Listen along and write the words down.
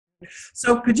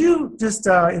So could you just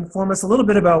inform us a little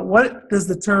bit about what does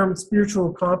the term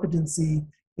spiritual competency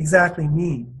exactly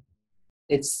mean?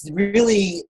 It's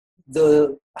really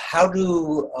how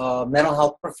do mental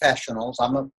health professionals,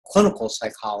 I'm a clinical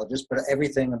psychologist, but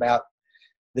everything about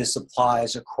this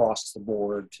applies across the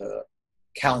board to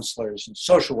counselors and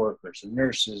social workers and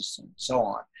nurses and so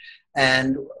on.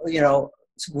 And,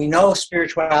 we know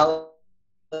spirituality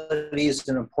is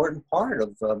an important part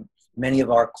of many of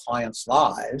our clients'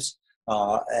 lives.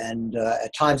 And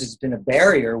at times it's been a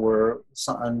barrier where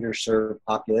some underserved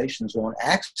populations won't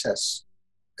access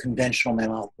conventional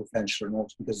mental health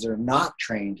professionals because they're not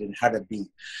trained in how to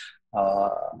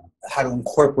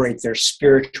incorporate their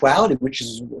spirituality, which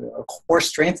is a core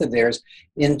strength of theirs,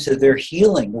 into their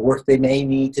healing, the work they may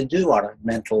need to do on a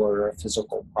mental or a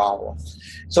physical problem.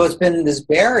 So it's been this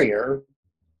barrier,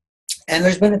 and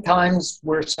there's been times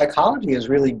where psychology has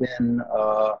really been,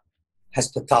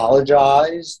 has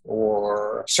pathologized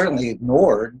or certainly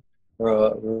ignored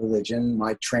religion.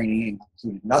 My training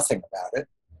included nothing about it.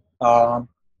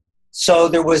 So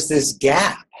there was this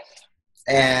gap.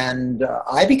 And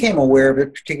I became aware of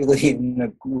it, particularly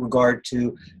in regard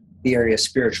to the area of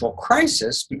spiritual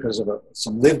crisis, because of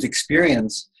some lived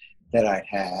experience that I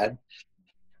had.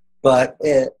 But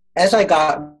as I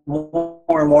got more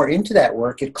and more into that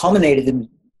work, it culminated in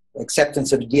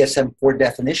acceptance of the DSM-4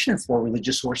 definition for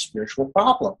religious or spiritual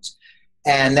problems.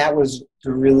 And that was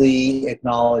to really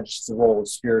acknowledge the role of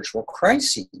spiritual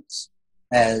crises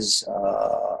as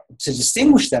to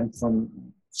distinguish them from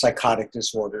psychotic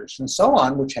disorders and so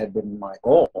on, which had been my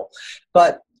goal.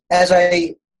 But as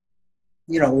I,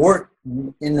 worked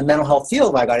in the mental health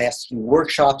field, I got asked to do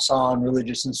workshops on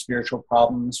religious and spiritual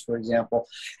problems, for example.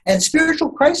 And spiritual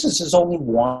crisis is only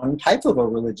one type of a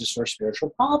religious or spiritual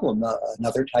problem.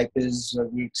 Another type is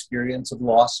the experience of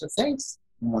loss of faith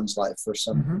in one's life for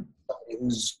somebody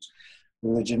whose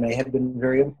religion may have been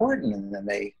very important, and then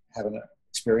they have an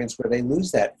experience where they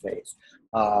lose that faith.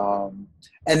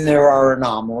 And there are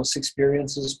anomalous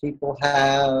experiences people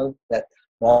have that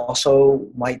also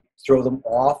might throw them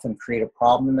off and create a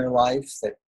problem in their life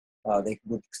that they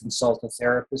would consult a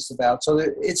therapist about. So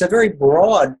it's a very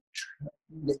broad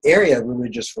area of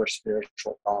religious or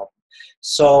spiritual problem.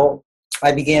 So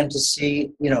I began to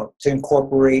see, to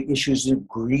incorporate issues of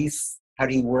grief. How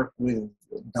do you work with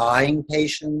dying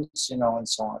patients, and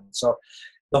so on. So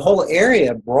the whole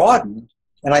area broadened,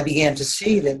 and I began to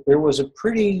see that there was a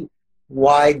pretty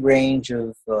wide range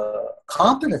of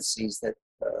competencies that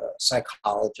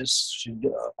psychologists should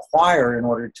acquire in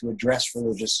order to address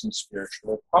religious and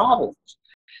spiritual problems.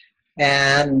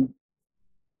 And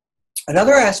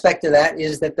another aspect of that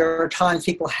is that there are times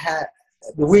people have,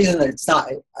 the reason that it's not,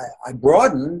 I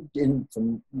broadened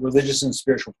from religious and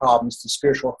spiritual problems to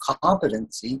spiritual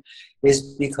competency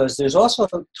is because there's also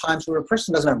times where a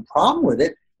person doesn't have a problem with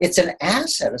it. It's an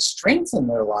asset, a strength in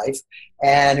their life.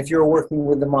 And if you're working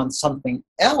with them on something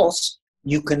else,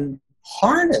 you can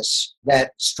harness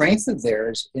that strength of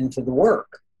theirs into the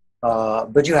work.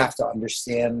 But you have to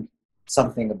understand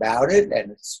something about it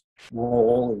and its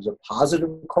role as a positive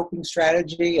coping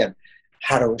strategy, and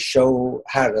how to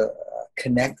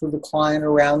connect with the client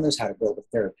around this, how to build a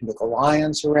therapeutic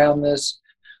alliance around this.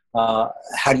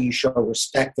 How do you show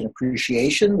respect and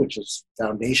appreciation, which is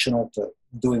foundational to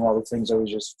doing all the things I was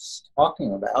just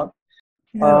talking about.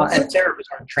 And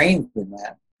therapists aren't trained in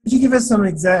that. Could you give us some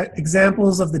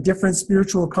examples of the different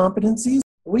spiritual competencies?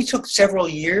 We took several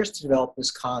years to develop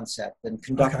this concept and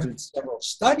conducted several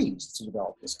studies to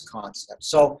develop this concept.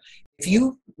 So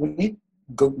when you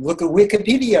go look at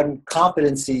Wikipedia on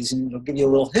competencies, and it'll give you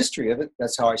a little history of it.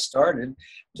 That's how I started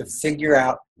to figure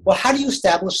out, well, how do you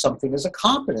establish something as a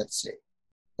competency?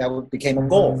 That became a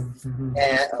goal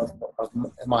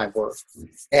of my work.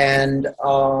 And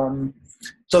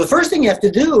so the first thing you have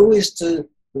to do is to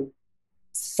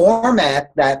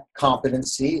format that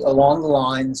competency along the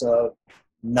lines of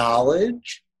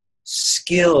knowledge,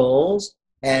 skills,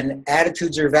 and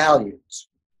attitudes or values.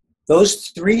 Those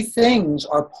three things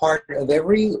are part of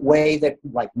every way that,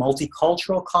 like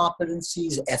multicultural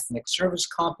competencies, ethnic service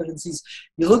competencies,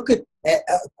 you look at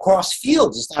across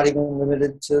fields. It's not even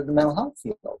limited to the mental health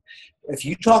field. If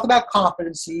you talk about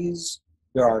competencies,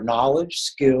 there are knowledge,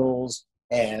 skills,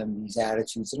 and these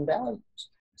attitudes and values.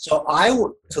 So I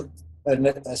took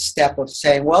a step of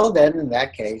saying, well, then in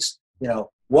that case,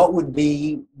 what would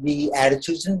be the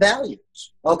attitudes and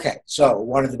values? Okay, so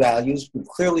one of the values would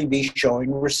clearly be showing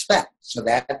respect. So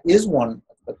that is one.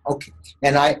 Okay,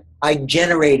 and I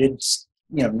generated,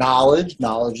 knowledge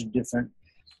of different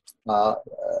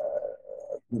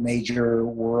the major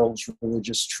world's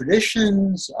religious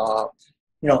traditions,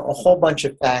 a whole bunch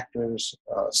of factors,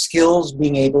 skills,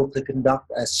 being able to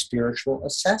conduct a spiritual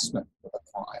assessment with a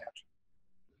client.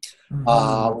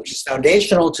 Which is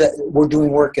foundational to we're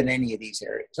doing work in any of these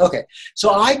areas. Okay,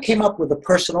 so I came up with a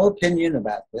personal opinion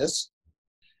about this.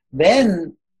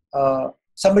 Then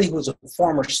somebody who was a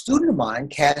former student of mine,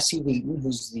 Cassie Wheaton,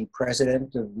 who's the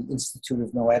president of the Institute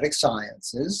of Noetic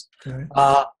Sciences,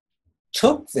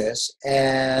 took this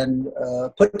and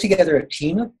put together a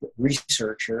team of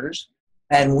researchers,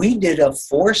 and we did a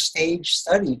 4-stage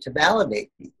study to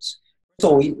validate these.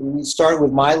 So we started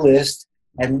with my list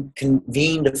and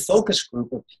convened a focus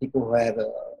group of people who had a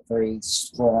very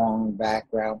strong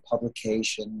background,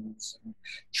 publications, and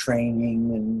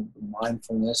training, and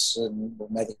mindfulness, and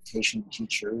meditation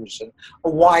teachers, and a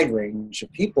wide range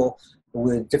of people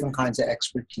with different kinds of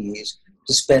expertise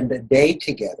to spend a day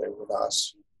together with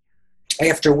us.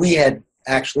 After we had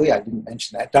actually, I didn't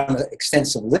mention that, done an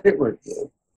extensive lit review.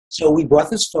 So we brought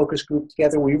this focus group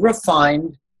together, we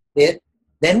refined it.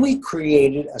 Then we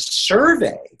created a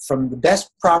survey from the best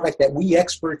product that we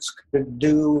experts could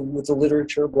do with the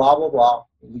literature, blah, blah, blah,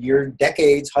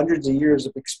 decades, hundreds of years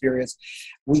of experience.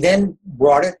 We then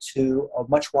brought it to a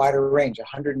much wider range,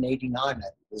 189, I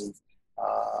believe,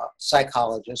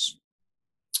 psychologists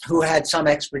who had some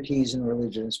expertise in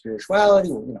religion and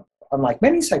spirituality. Unlike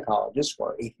many psychologists who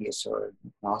are atheists or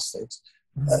agnostics,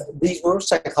 these were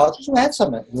psychologists who had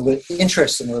some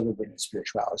interest in religion and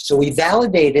spirituality. So we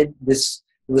validated this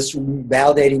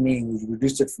validating meaning, we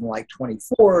reduced it from like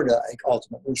 24 to like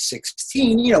ultimately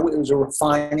 16. It was a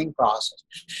refining process.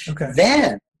 Okay.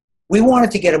 Then we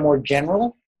wanted to get a more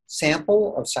general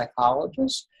sample of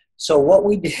psychologists. So what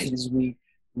we did is we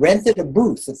rented a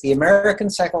booth at the American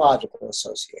Psychological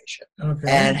Association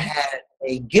and had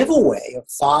a giveaway of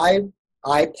 5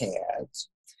 iPads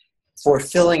for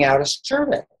filling out a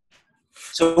survey.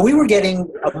 So we were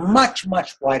getting a much,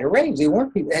 much wider range. They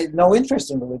had no interest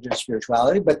in religious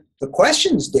spirituality, but the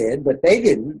questions did, but they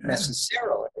didn't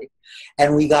necessarily.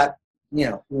 And we got, we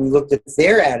looked at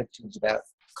their attitudes about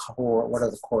what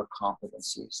are the core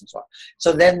competencies and so on.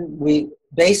 So then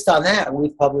based on that, we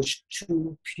published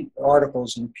 2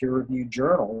 articles in peer-reviewed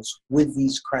journals with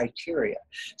these criteria.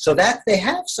 So that they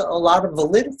have a lot of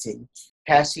validity.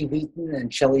 Cassie Wheaton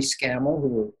and Shelley Scammell,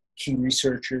 who are key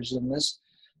researchers in this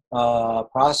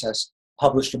process,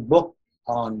 published a book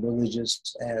on religious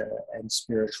and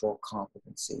spiritual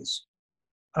competencies.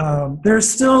 There's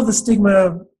still the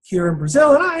stigma here in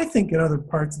Brazil, and I think in other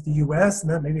parts of the U.S.,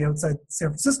 and that maybe outside San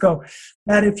Francisco,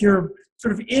 that if you're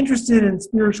sort of interested in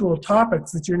spiritual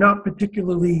topics, that you're not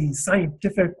particularly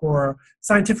scientific or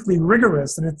scientifically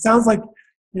rigorous. And it sounds like,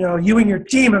 you and your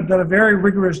team have done a very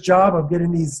rigorous job of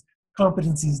getting these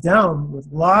competencies down with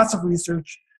lots of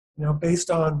research, based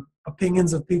on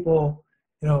opinions of people,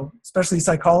 especially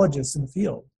psychologists in the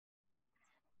field.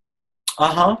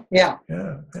 Yeah.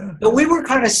 But we were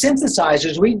kind of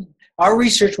synthesizers. Our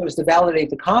research was to validate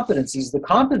the competencies. The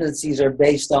competencies are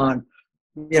based on,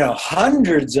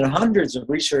 hundreds and hundreds of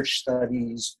research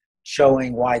studies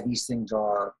showing why these things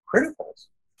are critical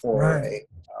for a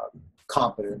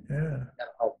competent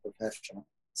health professional.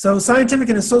 So scientific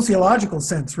in a sociological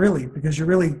sense, really, because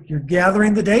you're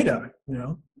gathering the data,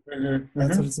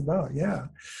 That's what it's about, Yeah,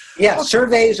 okay.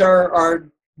 Surveys are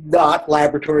not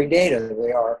laboratory data.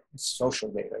 They are social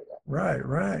data.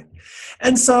 Right.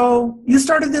 And so you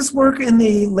started this work in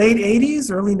the late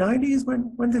 80s, early 90s?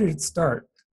 When did it start?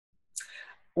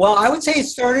 Well, I would say it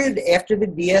started after the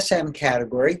DSM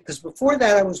category, because before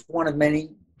that I was one of many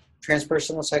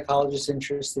transpersonal psychologists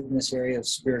interested in this area of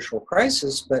spiritual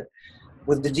crisis. But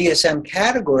with the DSM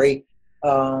category,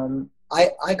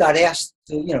 I got asked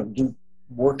to, do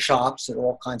workshops at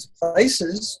all kinds of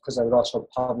places, because I would also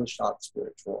publish on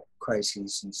spiritual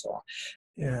crises and so on.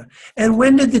 Yeah. And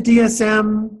when did the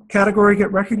DSM category get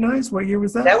recognized? What year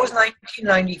was that? That was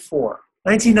 1994.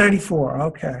 1994.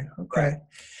 Okay. Right.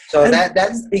 So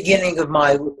that's the beginning of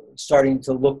my starting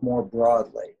to look more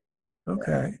broadly.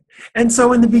 Okay. And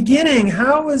so in the beginning,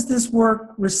 how was this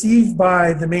work received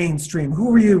by the mainstream? Who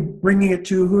were you bringing it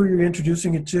to? Who were you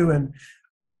introducing it to? And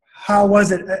how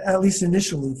was it, at least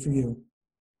initially, for you?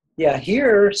 Yeah,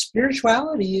 here,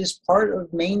 spirituality is part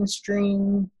of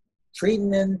mainstream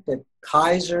treatment at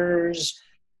Kaisers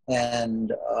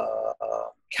and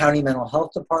county mental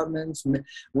health departments.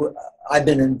 I've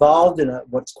been involved in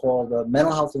what's called a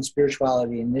mental health and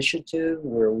spirituality initiative,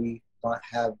 where we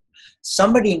have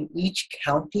somebody in each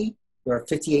county. There are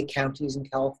 58 counties in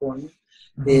California.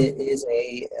 is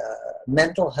a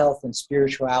mental health and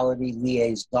spirituality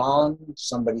liaison,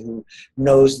 somebody who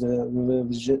knows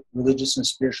the religious and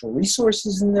spiritual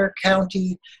resources in their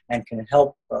county and can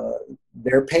help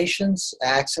their patients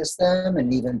access them,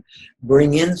 and even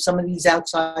bring in some of these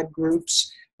outside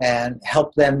groups and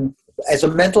help them as a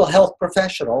mental health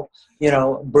professional,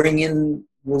 bring in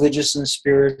religious and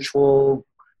spiritual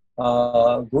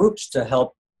groups to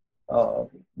help,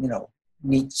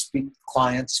 meet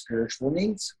clients' spiritual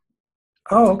needs.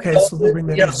 Oh, okay. So they'll bring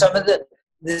that in.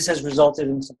 This has resulted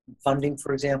in some funding,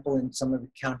 for example, in some of the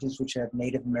counties which have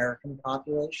Native American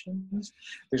populations.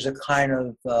 There's a kind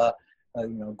of,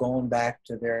 going back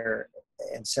to their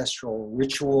ancestral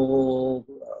ritual,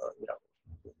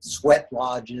 sweat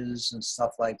lodges and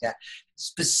stuff like that,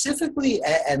 specifically,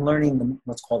 and learning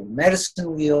what's called the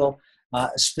medicine wheel,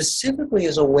 specifically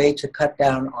as a way to cut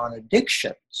down on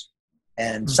addictions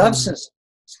and substances.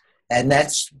 And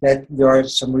that there are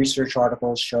some research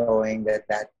articles showing that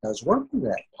does work with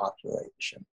that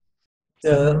population.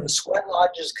 The sweat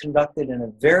lodge is conducted in a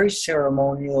very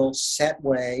ceremonial, set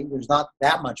way. There's not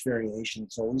that much variation.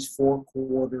 It's always 4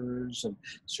 quarters, and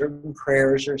certain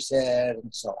prayers are said,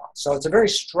 and so on. So it's a very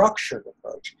structured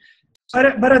approach.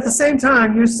 But at the same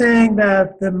time, you're saying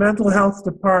that the mental health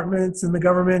departments in the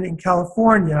government in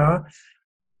California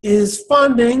is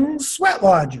funding sweat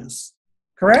lodges,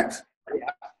 correct?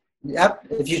 Yep.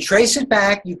 If you trace it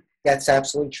back, that's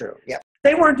absolutely true. Yep.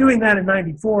 They weren't doing that in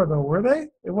 '94, though, were they?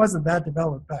 It wasn't that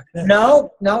developed back then.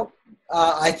 No.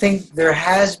 I think there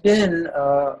has been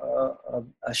a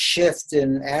shift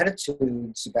in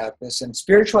attitudes about this, and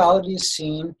spirituality is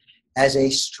seen as a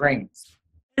strength.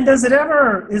 And is there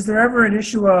ever an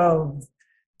issue of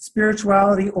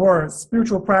spirituality or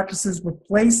spiritual practices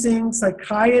replacing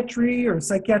psychiatry or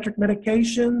psychiatric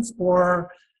medications,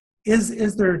 or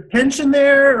is there tension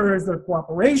there, or is there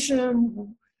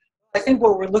cooperation? I think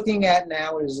what we're looking at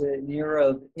now is an era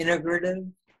of integrative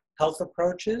health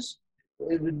approaches.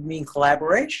 It would mean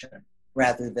collaboration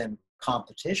rather than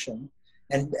competition.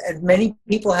 And many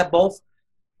people have both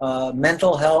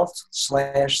mental health /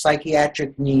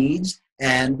 psychiatric needs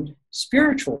and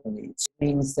spiritual needs. It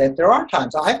means that there are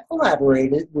times I've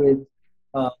collaborated with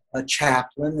a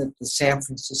chaplain at the San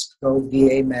Francisco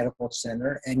VA Medical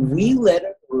Center, and we led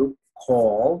a group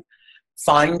called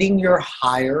Finding Your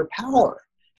Higher Power.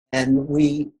 And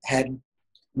we had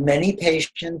many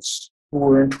patients who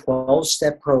were in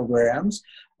 12-step programs,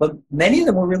 but many of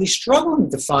them were really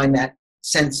struggling to find that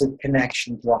sense of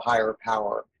connection to a higher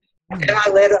power. And I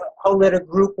led a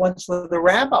group once with a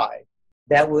rabbi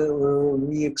that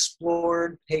we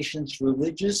explored patients'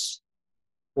 religious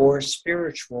or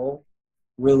spiritual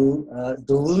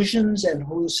delusions and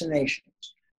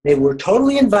hallucinations. They were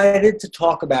totally invited to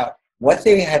talk about what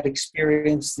they had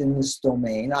experienced in this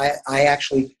domain. I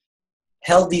actually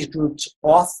held these groups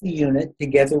off the unit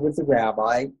together with the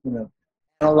rabbi, and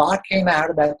a lot came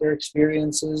out about their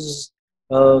experiences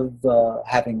of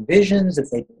having visions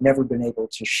that they'd never been able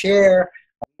to share,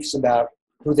 about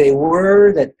who they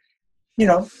were, that,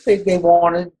 they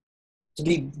wanted to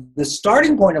be the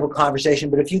starting point of a conversation,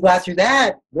 but if you got through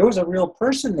that, there was a real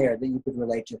person there that you could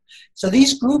relate to. So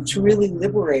these groups really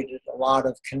liberated a lot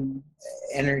of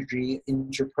energy,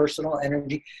 interpersonal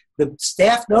energy. The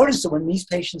staff noticed that when these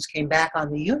patients came back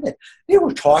on the unit, they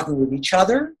were talking with each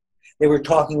other, they were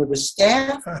talking with the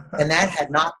staff, and that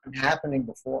had not been happening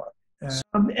before.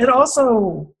 And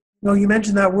also, you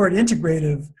mentioned that word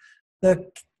integrative.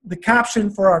 The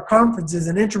caption for our conference is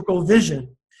an integral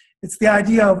vision. It's the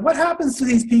idea of what happens to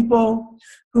these people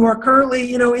who are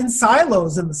currently, in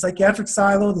silos, in the psychiatric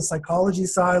silo, the psychology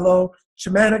silo,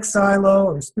 shamanic silo,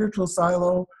 or spiritual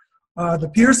silo, the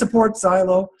peer support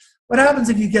silo. What happens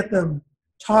if you get them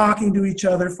talking to each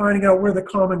other, finding out where the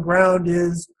common ground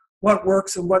is, what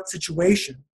works in what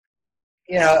situation?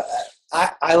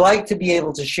 I like to be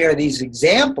able to share these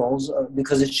examples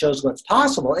because it shows what's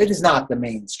possible. It is not the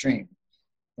mainstream.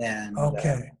 And,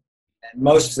 okay. And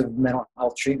most of mental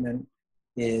health treatment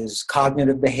is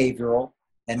cognitive behavioral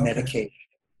and medication.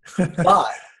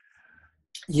 But,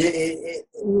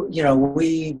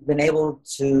 we've been able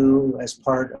to, as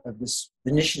part of this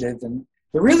initiative, and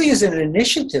there really is an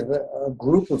initiative, a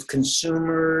group of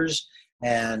consumers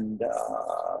and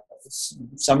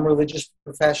some religious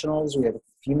professionals. We have a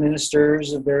few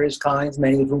ministers of various kinds,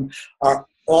 many of whom are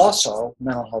also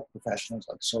mental health professionals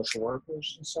like social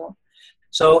workers and so on.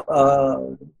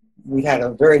 So we had a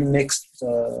very mixed,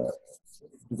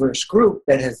 diverse group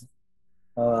that has,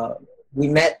 we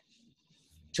met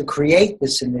to create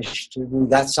this initiative. We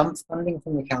got some funding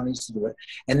from the counties to do it.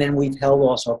 And then we've held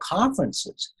also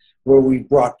conferences where we've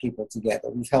brought people together.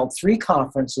 We've held 3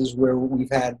 conferences where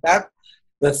we've had about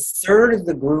the third of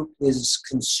the group is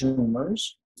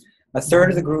consumers, a third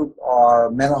of the group are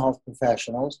mental health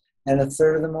professionals, and a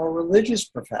third of them are religious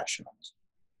professionals.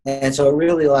 And so it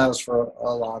really allows for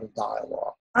a lot of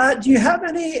dialogue. Do you have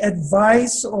any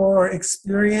advice or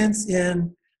experience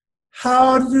in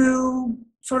how to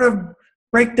sort of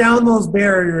break down those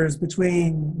barriers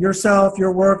between yourself,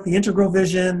 your work, the integral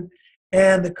vision,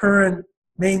 and the current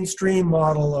mainstream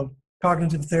model of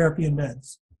cognitive therapy and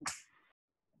meds?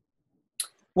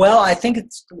 Well, I think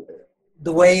it's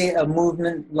the way a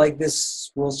movement like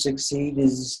this will succeed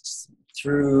is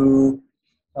through,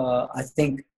 I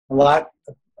think, a lot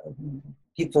of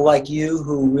people like you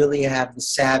who really have the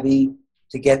savvy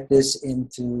to get this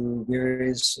into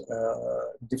various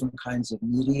different kinds of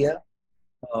media.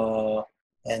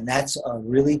 And that's a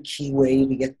really key way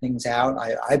to get things out.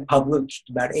 I published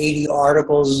about 80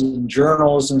 articles in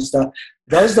journals and stuff.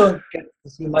 Those don't get to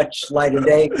see much light of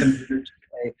day compared to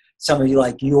somebody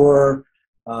like your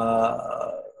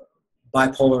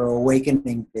bipolar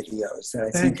awakening videos that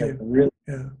I think have really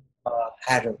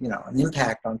had an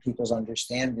impact on people's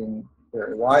understanding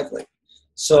very widely.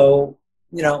 So,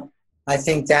 I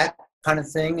think that kind of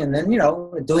thing, and then,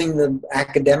 doing the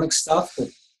academic stuff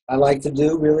that I like to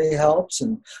do really helps.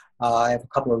 And I have a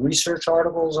couple of research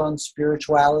articles on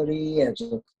spirituality as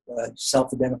a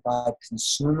self-identified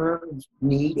consumer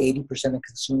need. 80% of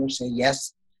consumers say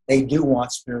yes, they do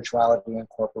want spirituality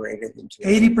incorporated into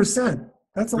it. 80%.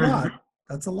 That's a lot.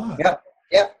 That's a lot. Yeah.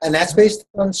 Yeah. And that's based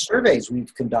on surveys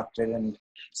we've conducted. And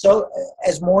so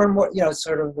as more and more,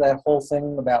 sort of that whole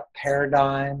thing about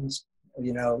paradigms,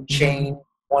 change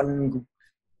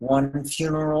one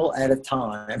funeral at a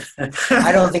time.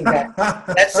 I don't think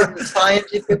that's in the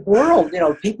scientific world.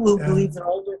 People who believe in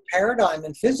older paradigm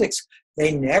in physics,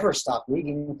 they never stop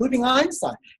reading, including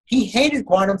Einstein. He hated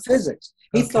quantum physics.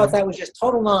 He thought that was just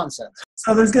total nonsense.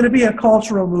 So there's going to be a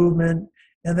cultural movement,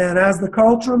 and then as the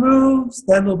culture moves,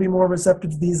 then they'll be more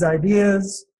receptive to these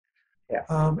ideas.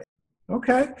 Yeah.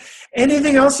 Okay.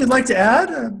 Anything else you'd like to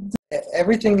add?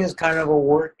 Everything is kind of a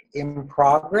work in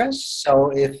progress.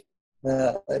 So if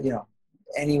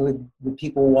any of the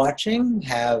people watching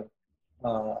have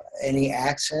any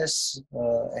access,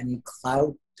 any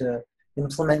clout to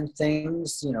implement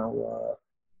things,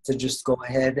 to just go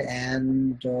ahead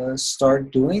and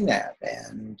start doing that,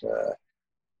 and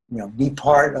be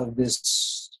part of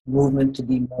this movement to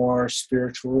be more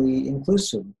spiritually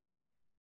inclusive.